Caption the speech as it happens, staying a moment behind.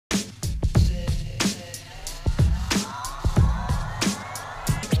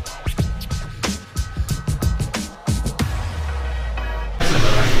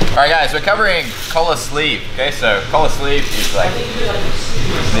Alright guys, we're covering collar sleeve, okay? So collar sleeve is like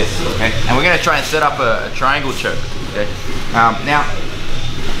this, okay? And we're gonna try and set up a triangle choke, okay? Now,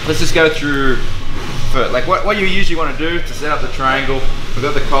 let's just go through, like what you usually want to do to set up the triangle. We've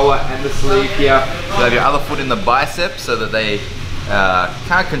got the collar and the sleeve here. You have your other foot in the bicep so that they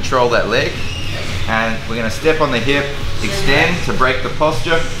can't control that leg. And we're gonna step on the hip, extend to break the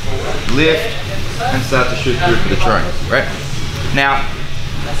posture, lift, and start to shoot through for the triangle, right? Now,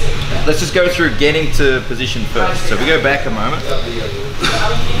 let's just go through getting to position first. So if we go back a moment,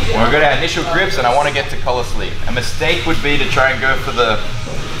 when we got our initial grips and I want to get to collar sleeve, a mistake would be to try and go for the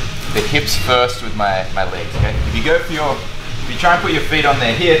hips first with my legs, okay? If you try and put your feet on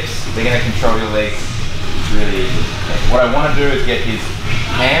their hips, they're going to control your legs really easy. Okay? What I want to do is get his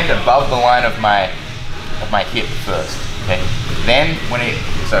hand above the line of my hip first, okay? Then when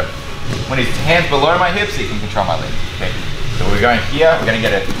his hand's below my hips, he can control my legs, okay? So we're going here, we're going to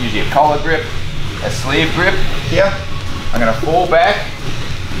get usually a collar grip, a sleeve grip here. I'm going to fall back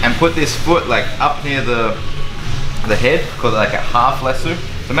and put this foot like up near the head, call it like a half lasso.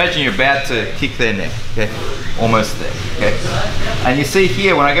 So imagine you're about to kick their neck, okay? Almost there, okay? And you see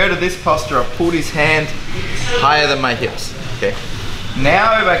here, when I go to this posture, I've pulled his hand higher than my hips, okay?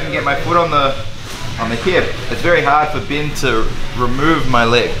 Now if I can get my foot on the hip, it's very hard for Bin to remove my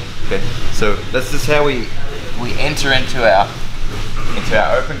leg, okay? So that's just how we enter into our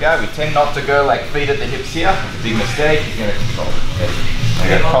open guard. We tend not to go like feet at the hips here. It's a big mistake. You're going to control it.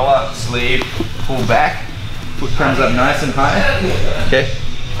 Okay? I go collar, sleeve, pull back. Foot comes up nice and high. Okay.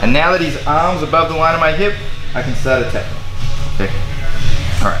 And now that his arm's above the line of my hip, I can start attacking. Okay.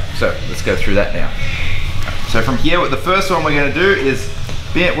 All right. So let's go through that now. So from here, the first one we're going to do is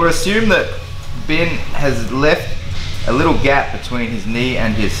we'll assume that Ben has left a little gap between his knee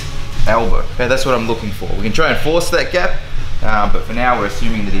and his elbow. Okay, that's what I'm looking for. We can try and force that gap, but for now we're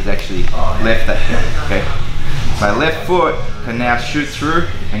assuming that he's actually left that gap. Okay, my left foot can now shoot through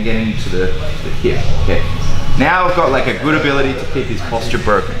and get into the hip. Okay, now I've got like a good ability to keep his posture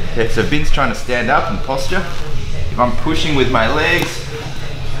broken. Okay, so Bin's trying to stand up in posture. If I'm pushing with my legs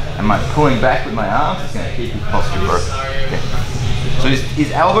and I'm pulling back with my arms, it's going to keep his posture broken. Okay. So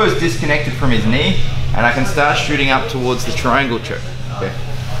his elbow is disconnected from his knee, and I can start shooting up towards the triangle choke. Okay.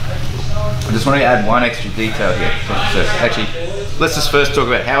 I just want to add one extra detail here. So actually, let's just first talk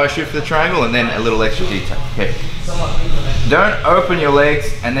about how I shoot for the triangle and then a little extra detail. Okay. Don't open your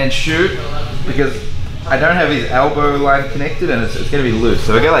legs and then shoot, because I don't have his elbow line connected and it's going to be loose.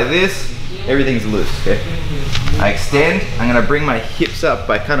 So I go like this, everything's loose. Okay. I extend. I'm going to bring my hips up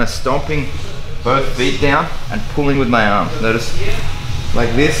by kind of stomping both feet down and pulling with my arms. Notice,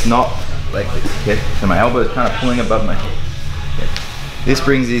 like this, not like this. Okay. So my elbow is kind of pulling above my head. Okay. This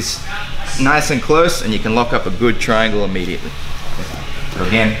brings his nice and close, and you can lock up a good triangle immediately. Okay. So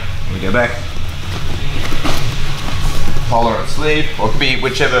again, we go back, collar and sleeve, or it could be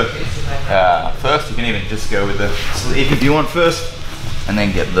whichever first. You can even just go with the sleeve if you want first, and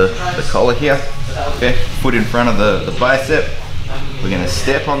then get the collar here. Okay, foot in front of the bicep. We're going to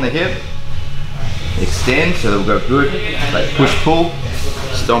step on the hip, extend, so that we'll go good, like push-pull,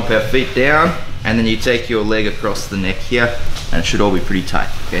 stomp our feet down, and then you take your leg across the neck here, and it should all be pretty tight,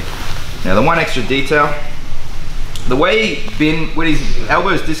 okay? Now the one extra detail, the way Ben, when his elbow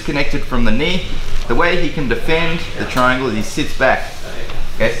is disconnected from the knee, the way he can defend the triangle is he sits back,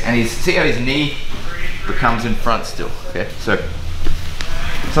 okay? And see how his knee becomes in front still, okay? So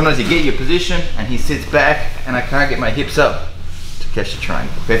sometimes you get your position and he sits back and I can't get my hips up to catch the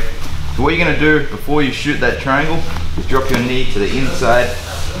triangle, okay? So what you're gonna do before you shoot that triangle is drop your knee to the inside,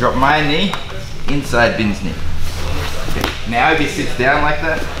 drop my knee inside Bin's knee. Okay. Now if he sits down like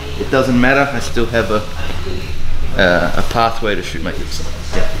that, it doesn't matter, I still have a pathway to shoot my hips up.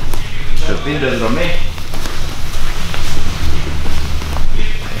 Okay. So Bin does it on me.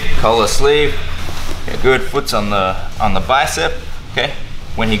 Collar, sleeve, okay, good, foot's on the bicep, okay?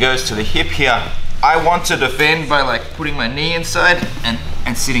 When he goes to the hip here, I want to defend by like putting my knee inside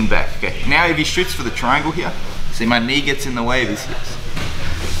and sitting back, okay? Now if he shoots for the triangle here, see my knee gets in the way of his hips.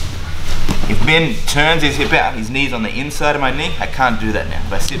 If Ben turns his hip out, his knee's on the inside of my knee, I can't do that now.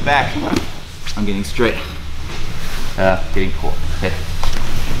 If I sit back, I'm getting straight, getting caught, okay?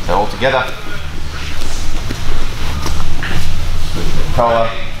 So all together, collar,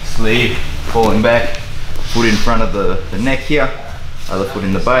 sleeve, falling back, foot in front of the neck here, other foot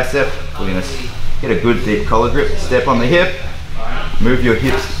in the bicep. We're gonna get a good deep collar grip, step on the hip, move your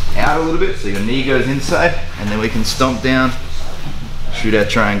hips out a little bit so your knee goes inside, and then we can stomp down, shoot our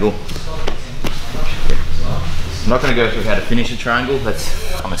triangle. I'm not going to go through how to finish a triangle.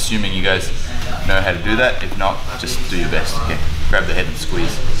 I'm assuming you guys know how to do that. If not, just do your best, okay? grab the head and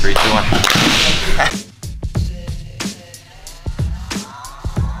squeeze. 3, 2, 1.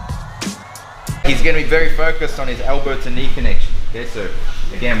 He's going to be very focused on his elbow to knee connection. Okay, so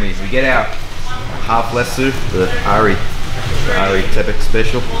again, we get our half lasso, the Ari Tepek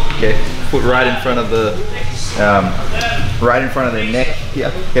special. Okay, put right in front of the neck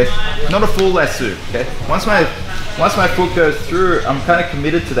here. Okay, not a full lasso. Okay, once my foot goes through, I'm kind of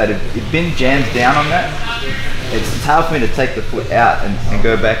committed to that. If bin jams down on that, it's hard for me to take the foot out and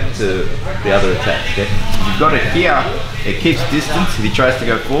go back to the other attacks. Okay, if you've got it here, it keeps distance. If he tries to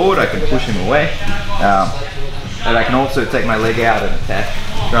go forward, I can push him away, and I can also take my leg out and attack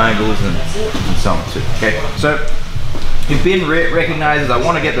triangles and so on too. Okay, so if bin recognizes I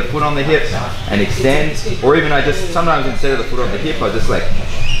want to get the foot on the hip and extend, or even I just sometimes instead of the foot on the hip, I just like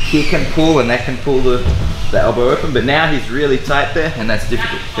kick and pull, and that can pull the elbow open. But now he's really tight there, and that's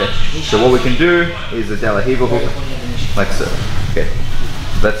difficult. Okay, so what we can do is a De La Riva hook, like so. Okay,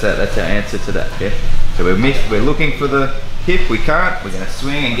 that's our answer to that. Okay, so we're looking for the hip, we can't. We're going to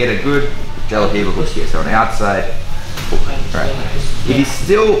swing and get a good De La Riva hook here. So an outside hook. Right. If he's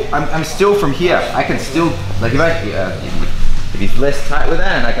still, I'm still from here. I can still, like if he's less tight with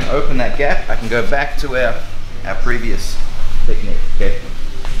that, and I can open that gap, I can go back to our previous technique. Okay.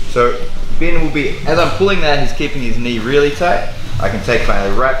 So bin will be, as I'm pulling that, he's keeping his knee really tight. I can take my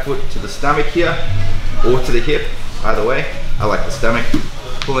right foot to the stomach here, or to the hip, either way. I like the stomach.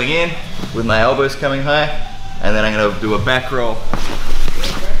 Pulling in, with my elbows coming high, and then I'm going to do a back roll.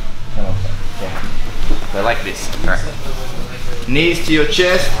 So like this. All right. Knees to your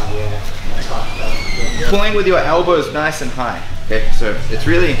chest. Pulling with your elbows nice and high. Okay, so it's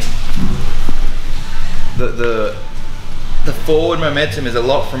really, the forward momentum is a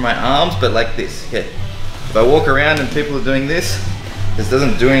lot from my arms, but like this. Okay, if I walk around and people are doing this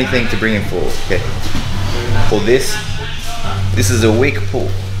doesn't do anything to bring him forward. Okay, for this is a weak pull.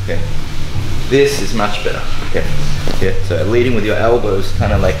 Okay, this is much better. Okay, yeah. So leading with your elbows,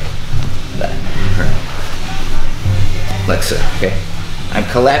 kind of like that, like so. Okay, I'm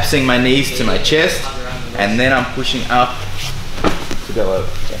collapsing my knees to my chest, and then I'm pushing up to go over.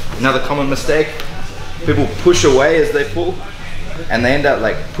 Okay. Another common mistake: people push away as they pull, and they end up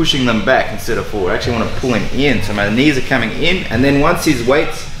like pushing them back instead of forward. I actually want to pull him in, so my knees are coming in, and then once his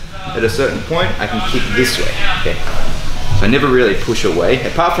weight's at a certain point, I can kick this way. Okay, so I never really push away,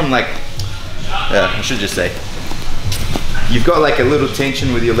 apart from like, I should just say, you've got like a little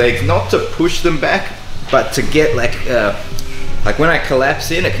tension with your legs, not to push them back, but to get like when I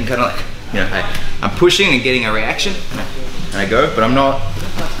collapse in, it can kind of like, you know, I'm pushing and getting a reaction, and I go, but I'm not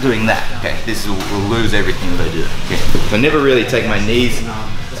doing that. Okay, this will lose everything that I do. Okay, so I never really take my knees,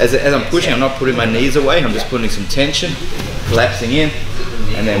 as I'm pushing, I'm not putting my knees away, I'm just putting some tension, collapsing in,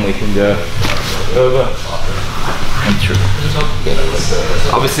 and then we can go over and through. Okay.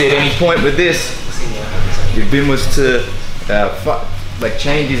 Obviously at any point with this, if bin was to like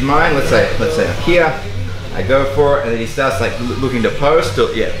change his mind, let's say I'm here, I go for it, and then he starts like looking to post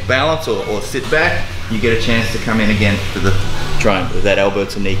or balance or sit back, you get a chance to come in again for the triangle with that elbow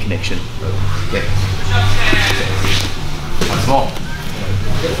to knee connection. Okay. Once more.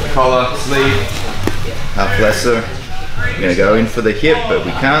 Collar, sleeve, half lasso. We're going to go in for the hip, but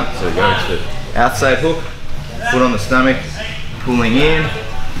we can't, so we go to the outside hook, foot on the stomach, pulling in.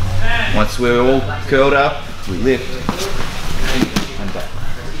 Once we're all curled up, we lift and back.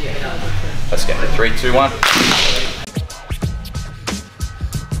 Let's go. 3, 2, 1.